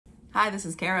Hi, this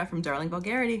is Kara from Darling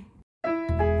Vulgarity.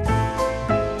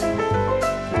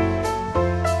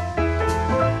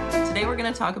 Today we're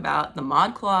going to talk about the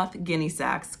Modcloth Gunne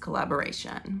Sax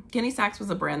collaboration. Gunne Sax was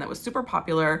a brand that was super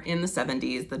popular in the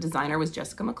 70s. The designer was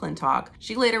Jessica McClintock.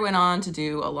 She later went on to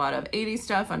do a lot of 80s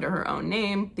stuff under her own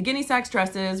name. The Gunne Sax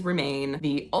dresses remain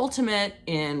the ultimate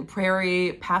in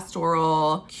prairie,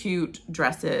 pastoral, cute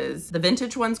dresses. The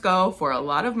vintage ones go for a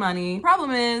lot of money.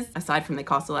 Problem is, aside from they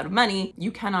cost a lot of money,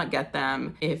 you cannot get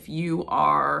them if you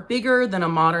are bigger than a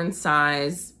modern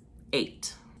size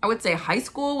 8. I would say high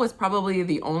school was probably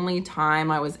the only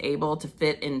time I was able to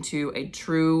fit into a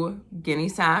true Gunne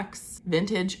Sax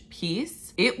vintage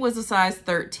piece. It was a size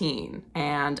 13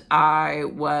 and I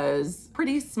was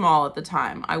pretty small at the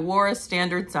time. I wore a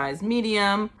standard size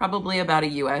medium, probably about a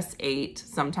US 8,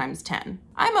 sometimes 10.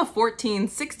 I'm a 14,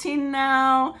 16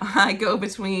 now. I go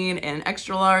between an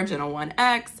extra large and a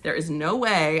 1X. There is no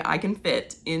way I can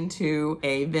fit into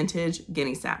a vintage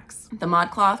Gunne Sax. The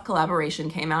Modcloth collaboration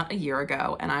came out a year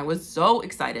ago and I was so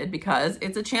excited because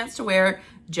it's a chance to wear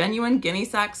genuine Gunne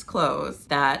Sax clothes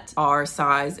that are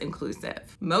size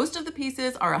inclusive. Most of the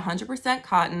pieces are 100%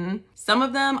 cotton. Some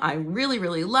of them I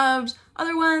really loved.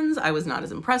 Other ones I was not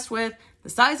as impressed with. The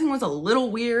sizing was a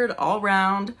little weird all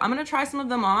around. I'm gonna try some of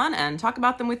them on and talk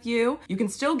about them with you. You can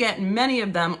still get many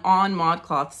of them on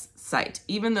Modcloth's site,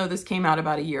 even though this came out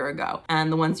about a year ago.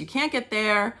 And the ones you can't get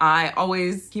there, I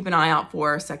always keep an eye out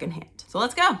for secondhand. So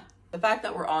let's go. The fact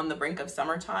that we're on the brink of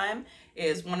summertime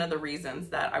is one of the reasons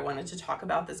that I wanted to talk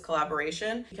about this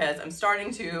collaboration, because I'm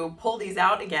starting to pull these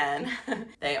out again.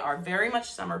 They are very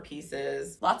much summer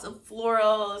pieces, lots of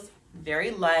florals,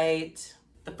 very light.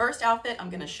 The first outfit I'm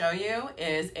gonna show you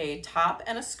is a top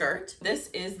and a skirt. This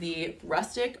is the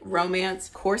Rustic Romance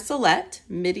Corselette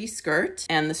midi skirt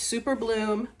and the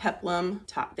Superbloom peplum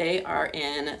top. They are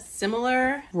in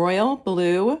similar royal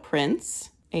blue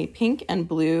prints, a pink and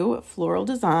blue floral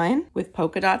design with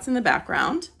polka dots in the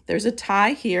background. There's a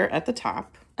tie here at the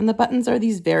top, and the buttons are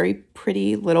these very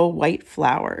pretty little white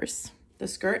flowers. The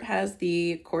skirt has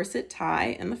the corset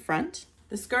tie in the front.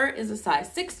 The skirt is a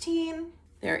size 16.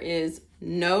 There is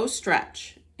no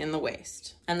stretch in the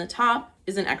waist, and the top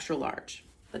is an extra large.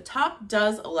 The top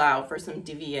does allow for some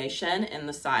deviation in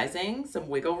the sizing, some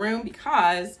wiggle room,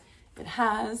 because it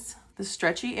has the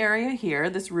stretchy area here,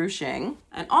 this ruching,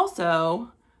 and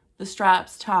also the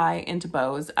straps tie into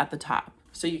bows at the top.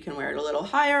 So you can wear it a little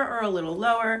higher or a little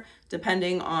lower,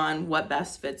 depending on what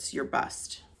best fits your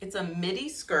bust. It's a midi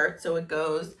skirt, so it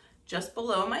goes just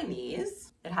below my knees.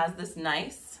 It has this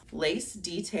nice lace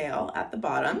detail at the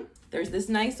bottom. There's this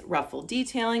nice ruffle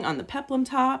detailing on the peplum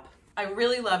top. I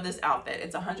really love this outfit.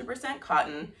 It's 100%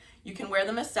 cotton. You can wear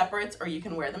them as separates or you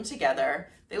can wear them together.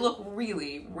 They look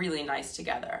really nice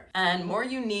together, and more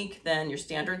unique than your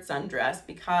standard sundress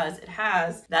because it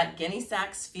has that Gunne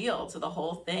Sax feel to the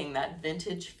whole thing, that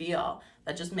vintage feel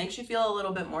that just makes you feel a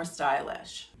little bit more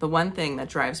stylish. The one thing that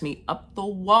drives me up the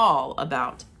wall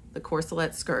about the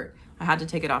Corselette skirt, I had to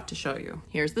take it off to show you.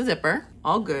 Here's the zipper.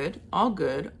 All good, all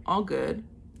good, all good.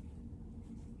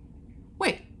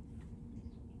 Wait.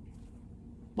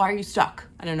 Why are you stuck?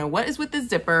 I don't know what is with the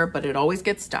zipper, but it always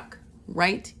gets stuck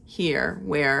right here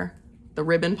where the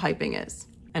ribbon piping is.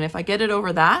 And if I get it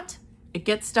over that, it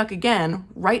gets stuck again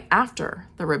right after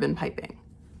the ribbon piping.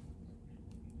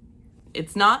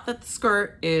 It's not that the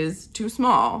skirt is too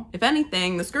small. If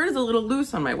anything, the skirt is a little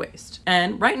loose on my waist.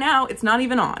 And right now, it's not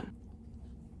even on.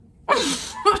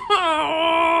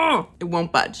 It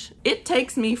won't budge. It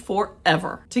takes me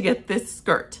forever to get this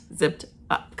skirt zipped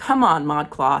up. Come on,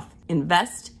 Modcloth.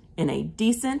 Invest in a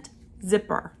decent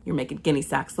zipper. You're making Gunne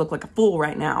Sax look like a fool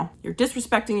right now. You're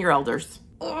disrespecting your elders.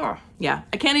 Ugh. Yeah,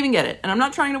 I can't even get it. And I'm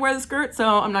not trying to wear the skirt,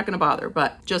 so I'm not gonna bother,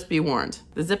 but just be warned.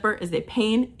 The zipper is a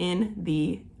pain in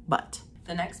the butt.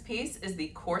 The next piece is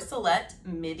the Corselette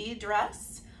midi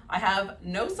dress. I have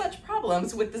no such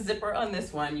problems with the zipper on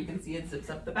this one. You can see it zips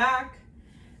up the back.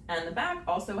 And the back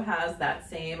also has that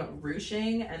same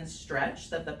ruching and stretch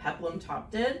that the peplum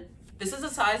top did. This is a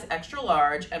size extra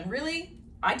large, and really,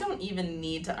 I don't even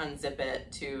need to unzip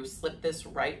it to slip this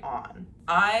right on.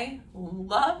 I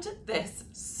loved this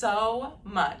so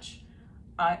much.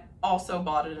 I also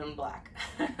bought it in black.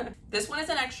 This one is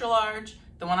an extra large.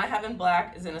 The one I have in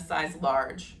black is in a size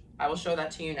large. I will show that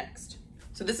to you next.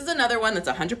 So this is another one that's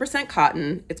 100%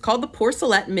 cotton. It's called the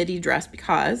Corselette midi dress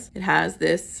because it has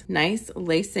this nice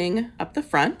lacing up the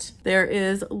front. There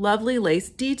is lovely lace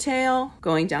detail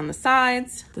going down the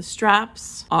sides. The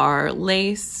straps are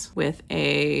lace with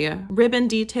a ribbon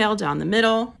detail down the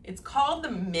middle. It's called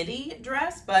the midi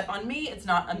dress, but on me, it's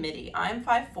not a midi. I'm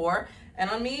 5'4", and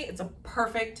on me, it's a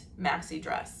perfect maxi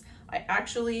dress. I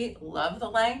actually love the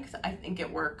length. I think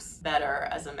it works better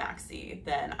as a maxi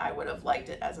than I would have liked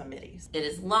it as a midi. It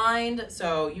is lined,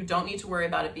 so you don't need to worry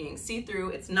about it being see-through.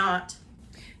 It's not.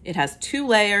 It has 2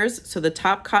 layers. So the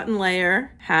top cotton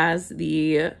layer has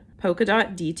the polka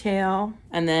dot detail,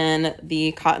 and then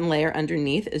the cotton layer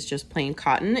underneath is just plain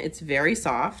cotton. It's very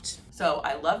soft. So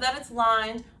I love that it's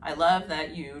lined. I love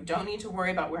that you don't need to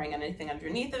worry about wearing anything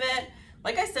underneath of it.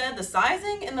 Like I said, the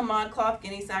sizing in the Modcloth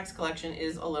Gunne Sax collection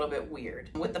is a little bit weird.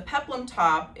 With the peplum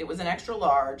top, it was an extra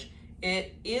large.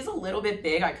 It is a little bit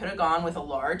big. I could have gone with a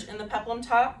large in the peplum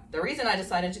top. The reason I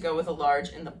decided to go with a large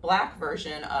in the black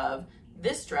version of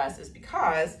this dress is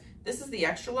because this is the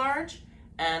extra large,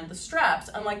 and the straps,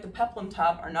 unlike the peplum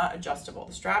top, are not adjustable.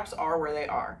 The straps are where they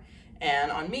are.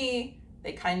 And on me,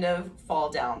 they kind of fall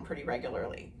down pretty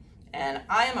regularly. And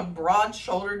I am a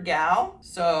broad-shouldered gal,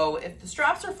 so if the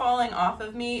straps are falling off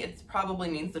of me, it probably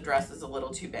means the dress is a little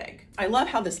too big. I love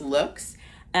how this looks.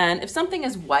 And if something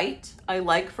is white, I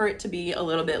like for it to be a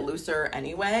little bit looser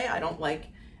anyway. I don't like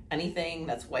anything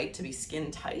that's white to be skin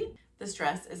tight. This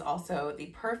dress is also the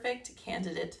perfect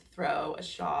candidate to throw a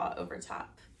shawl over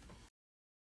top.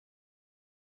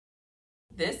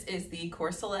 This is the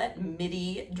Corselette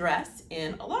midi dress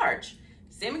in a large.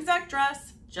 Same exact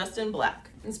dress, just in black.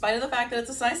 In spite of the fact that it's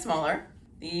a size smaller,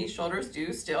 the shoulders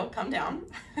do still come down.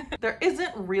 There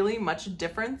isn't really much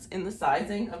difference in the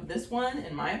sizing of this one,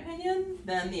 in my opinion,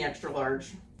 than the extra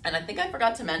large. And I think I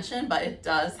forgot to mention, but it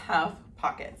does have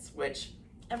pockets, which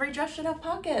every dress should have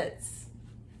pockets.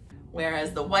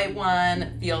 Whereas the white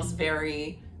one feels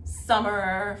very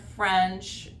summer,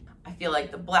 French. I feel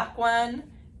like the black one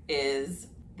is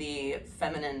the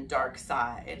feminine dark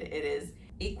side. It is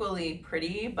equally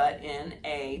pretty, but in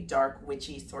a dark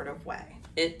witchy sort of way.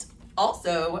 It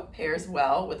also pairs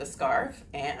well with a scarf,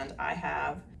 and I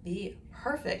have the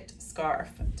perfect scarf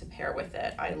to pair with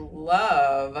it. I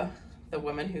love the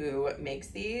woman who makes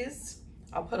these.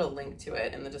 I'll put a link to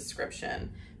it in the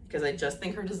description because I just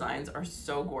think her designs are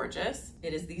so gorgeous.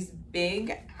 It is these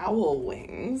big owl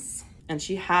wings. And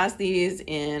she has these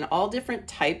in all different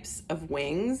types of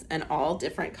wings and all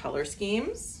different color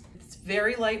schemes. It's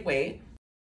very lightweight.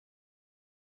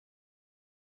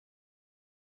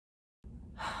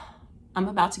 I'm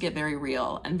about to get very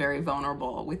real and very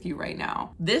vulnerable with you right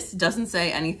now. This doesn't say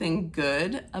anything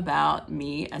good about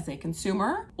me as a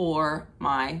consumer or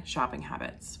my shopping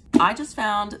habits. I just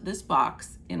found this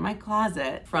box in my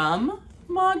closet from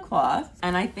Modcloth,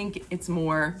 and I think it's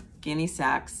more Gunne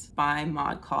Sax by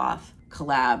Modcloth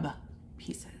collab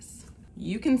pieces.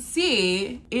 You can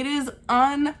see it is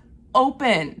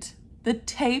unopened. The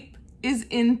tape is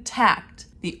intact.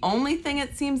 The only thing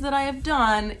it seems that I have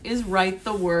done is write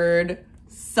the word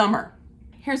summer.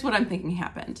 Here's what I'm thinking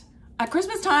happened. At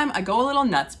Christmas time, I go a little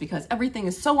nuts because everything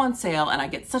is so on sale and I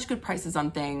get such good prices on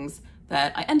things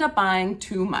that I end up buying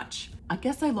too much. I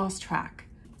guess I lost track.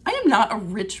 I am not a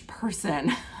rich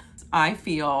person. I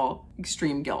feel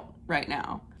extreme guilt right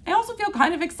now. I also feel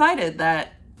kind of excited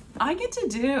that I get to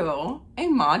do a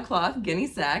Modcloth Gunne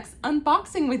Sax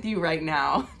unboxing with you right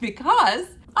now because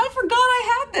I forgot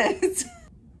I had this.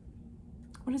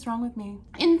 What is wrong with me?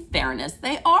 In fairness,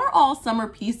 they are all summer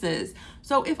pieces.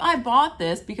 So if I bought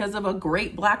this because of a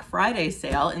great Black Friday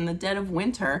sale in the dead of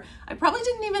winter, I probably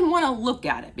didn't even want to look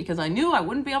at it because I knew I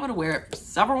wouldn't be able to wear it for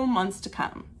several months to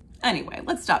come. Anyway,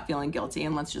 let's stop feeling guilty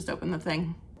and let's just open the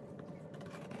thing.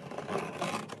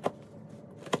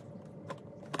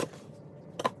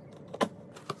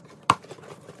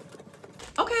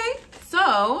 Okay,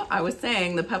 so I was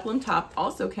saying the peplum top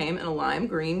also came in a lime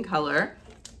green color.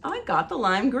 I got the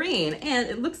lime green and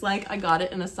it looks like I got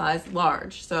it in a size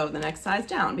large. So the next size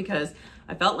down because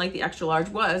I felt like the extra large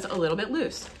was a little bit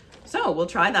loose. So we'll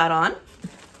try that on.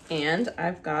 And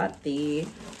I've got the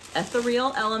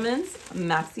Ethereal Elements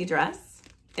maxi dress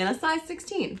in a size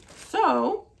 16.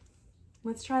 So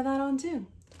let's try that on too.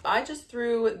 I just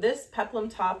threw this peplum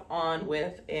top on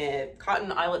with a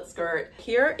cotton eyelet skirt.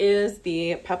 Here is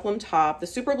the peplum top, the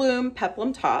superbloom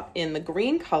peplum top in the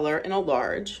green color in a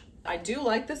large. I do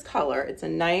like this color. It's a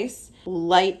nice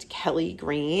light Kelly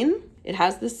green. It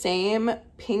has the same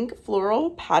pink floral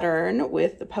pattern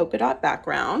with the polka dot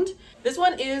background. This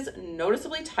one is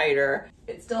noticeably tighter.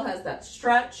 It still has that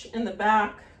stretch in the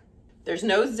back. There's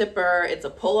no zipper. It's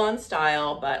a pull-on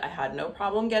style, but I had no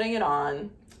problem getting it on.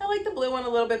 I like the blue one a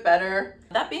little bit better.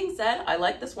 That being said, I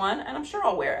like this one and I'm sure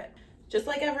I'll wear it. Just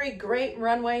like every great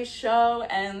runway show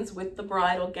ends with the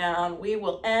bridal gown, we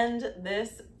will end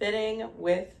this fitting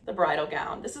with the bridal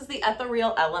gown. This is the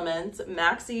Ethereal Elements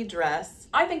maxi dress.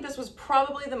 I think this was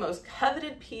probably the most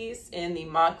coveted piece in the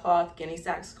Modcloth Gunne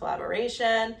Sax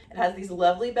collaboration. It has these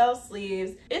lovely bell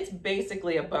sleeves. It's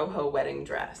basically a boho wedding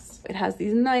dress. It has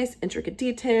these nice intricate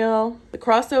detail, the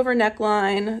crossover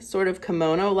neckline, sort of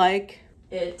kimono-like.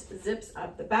 It zips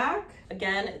up the back.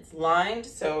 Again, it's lined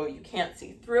so you can't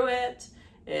see through it.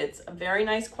 It's a very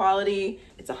nice quality.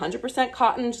 It's 100%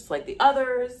 cotton, just like the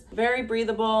others. Very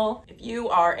breathable. If you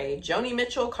are a Joni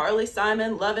Mitchell, Carly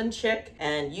Simon loving chick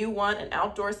and you want an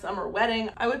outdoor summer wedding,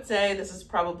 I would say this is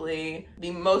probably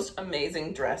the most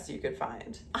amazing dress you could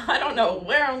find. I don't know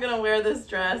where I'm gonna wear this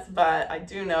dress, but I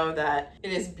do know that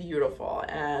it is beautiful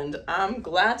and I'm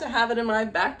glad to have it in my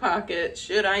back pocket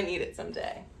should I need it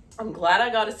someday. I'm glad I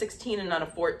got a 16 and not a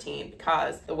 14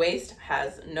 because the waist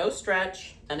has no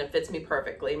stretch and it fits me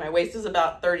perfectly. My waist is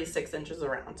about 36 inches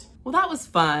around. Well, that was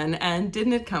fun, and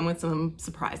didn't it come with some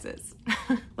surprises?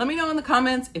 Let me know in the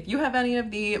comments if you have any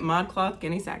of the Modcloth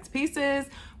Gunne Sax pieces,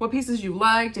 what pieces you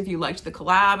liked, if you liked the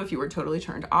collab, if you were totally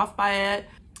turned off by it.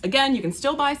 Again, you can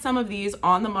still buy some of these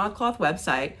on the Modcloth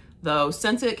website, though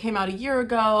since it came out a year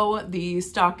ago, the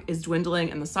stock is dwindling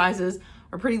and the sizes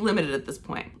are pretty limited at this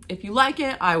point. If you like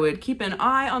it, I would keep an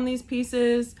eye on these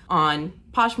pieces on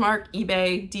Poshmark,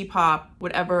 eBay, Depop,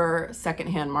 whatever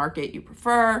secondhand market you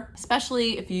prefer,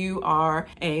 especially if you are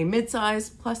a mid-size,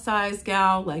 plus-size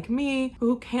gal like me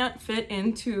who can't fit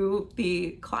into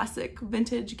the classic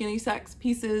vintage Gunne Sax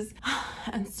pieces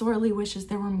and sorely wishes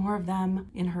there were more of them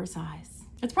in her size.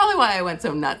 It's probably why I went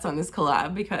so nuts on this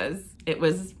collab, because it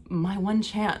was my one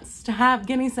chance to have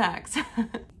Gunne Sax.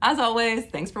 As always,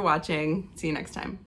 thanks for watching. See you next time.